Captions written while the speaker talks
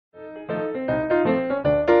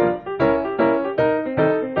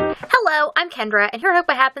Hello, I'm Kendra, and here at Hooked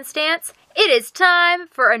by Happenstance, it is time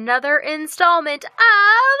for another installment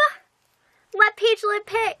of Let Peachlet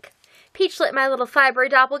Pick. Peachlet, my little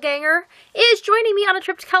fibery doppelganger, is joining me on a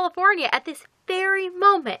trip to California at this very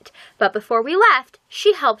moment. But before we left,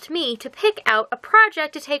 she helped me to pick out a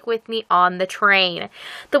project to take with me on the train.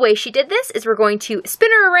 The way she did this is we're going to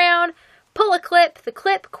spin her around, pull a clip. The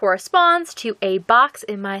clip corresponds to a box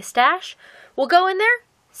in my stash. We'll go in there,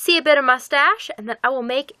 see a bit of my stash, and then I will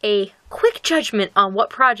make a quick judgment on what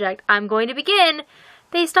project I'm going to begin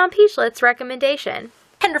based on Peachlet's recommendation.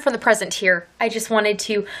 Kendra from the present here. I just wanted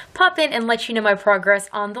to pop in and let you know my progress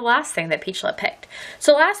on the last thing that Peachlet picked.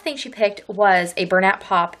 So the last thing she picked was a burnout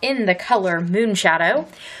pop in the color Moonshadow,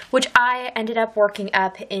 which I ended up working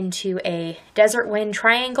up into a desert wind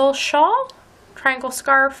triangle shawl, triangle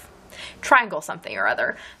scarf, triangle something or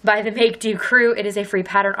other by the Make Do crew. It is a free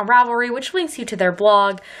pattern on Ravelry, which links you to their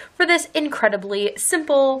blog for this incredibly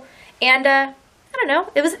simple and I don't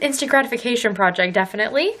know, it was an instant gratification project,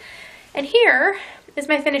 definitely. And here is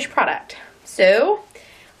my finished product. So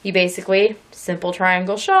you basically, simple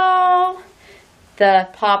triangle shawl. The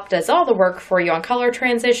pop does all the work for you on color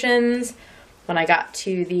transitions. When I got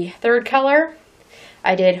to the third color,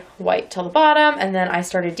 I did white till the bottom, and then I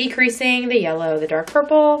started decreasing the yellow, the dark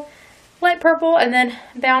purple, light purple, and then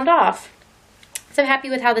bound off. So I'm happy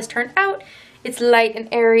with how this turned out. It's light and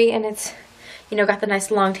airy, and it's, you know, got the nice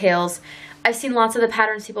long tails. I've seen lots of the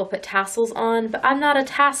patterns people put tassels on, but I'm not a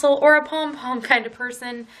tassel or a pom-pom kind of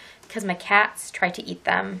person because my cats try to eat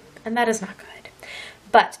them, and that is not good.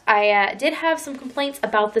 But I did have some complaints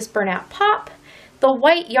about this burnout pop. The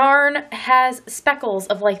white yarn has speckles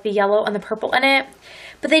of like the yellow and the purple in it,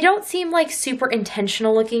 but they don't seem like super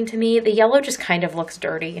intentional looking to me. The yellow just kind of looks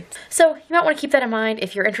dirty. So you might want to keep that in mind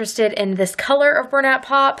if you're interested in this color of burnout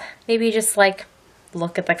pop. Maybe just like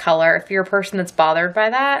look at the color. If you're a person that's bothered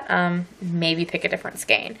by that, maybe pick a different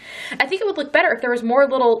skein. I think it would look better if there was more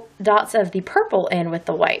little dots of the purple in with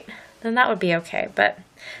the white. Then that would be okay, but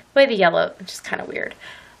the way the yellow is just kind of weird.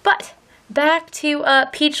 But back to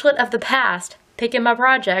Peachlet of the past, picking my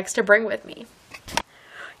projects to bring with me.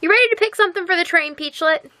 You ready to pick something for the train,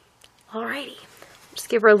 Peachlet? Alrighty. Just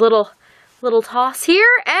give her a little toss here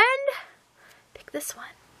and pick this one.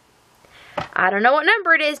 I don't know what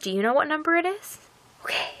number it is. Do you know what number it is?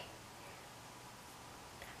 Okay.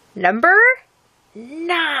 Number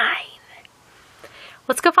 9.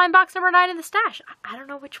 Let's go find box number 9 in the stash. I don't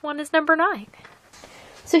know which one is number 9.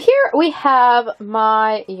 So here we have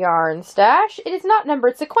my yarn stash. It is not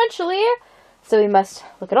numbered sequentially, so we must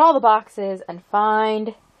look at all the boxes and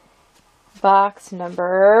find box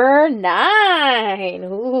number 9.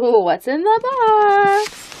 Ooh, what's in the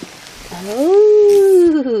box?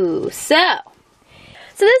 Ooh, so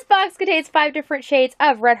this box contains 5 different shades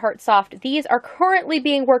of Red Heart Soft. These are currently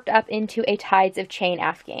being worked up into a Tides of Chain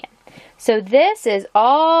Afghan. So this is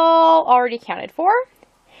all already accounted for.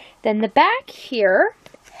 Then the back here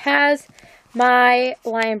has my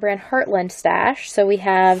Lion Brand Heartland stash. So we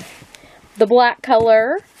have the black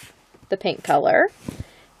color, the pink color,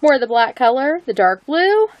 more of the black color, the dark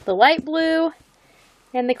blue, the light blue,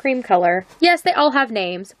 and the cream color. Yes, they all have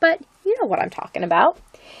names, but you know what I'm talking about.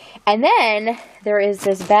 And then there is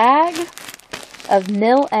this bag of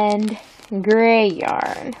Mill End gray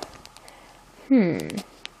yarn.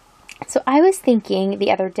 So I was thinking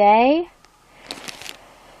the other day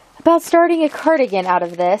about starting a cardigan out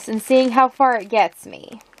of this and seeing how far it gets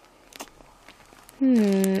me.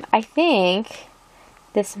 I think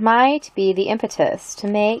this might be the impetus to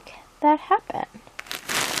make that happen.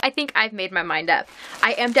 I think I've made my mind up.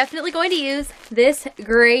 I am definitely going to use this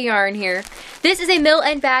gray yarn here. This is a Mill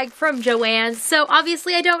End bag from Joann's, so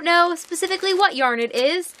obviously I don't know specifically what yarn it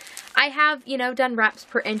is. I have, you know, done wraps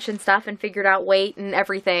per inch and stuff and figured out weight and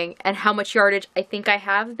everything and how much yardage I think I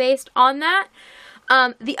have based on that.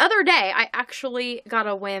 The other day, I actually got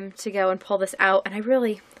a whim to go and pull this out, and I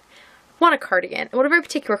really want a cardigan. I want a very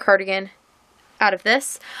particular cardigan out of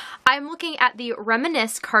this. I'm looking at the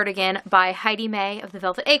Reminisce cardigan by Heidi May of the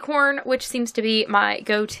Velvet Acorn, which seems to be my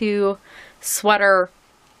go-to sweater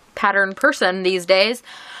pattern person these days.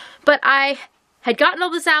 But I had gotten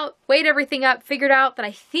all this out, weighed everything up, figured out that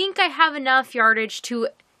I think I have enough yardage to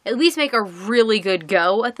at least make a really good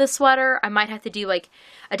go at the sweater. I might have to do like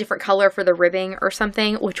a different color for the ribbing or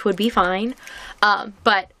something, which would be fine.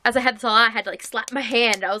 But as I had this all out, I had to like slap my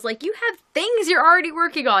hand. I was like, you have things you're already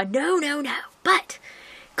working on. No, no, no. But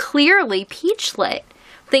clearly Peachlet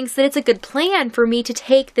thinks that it's a good plan for me to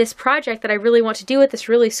take this project that I really want to do with this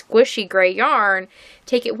really squishy gray yarn,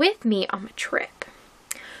 take it with me on my trip.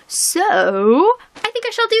 So I think I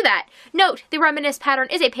shall do that. Note, the Reminisce pattern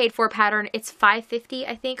is a paid-for pattern. It's $5.50,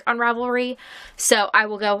 I think, on Ravelry. So I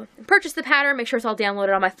will go purchase the pattern, make sure it's all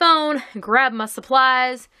downloaded on my phone, grab my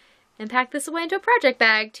supplies, and pack this away into a project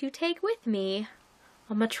bag to take with me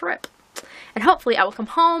on my trip. And hopefully I will come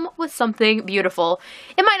home with something beautiful.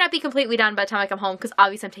 It might not be completely done by the time I come home because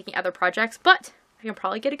obviously I'm taking other projects, but I can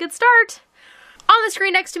probably get a good start. On the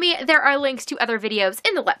screen next to me, there are links to other videos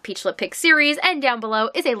in the Let Peachlet Pick series, and down below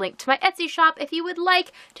is a link to my Etsy shop if you would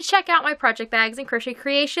like to check out my project bags and crochet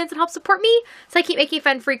creations and help support me so I keep making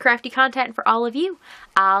fun, free, crafty content for all of you.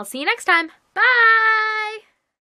 I'll see you next time. Bye!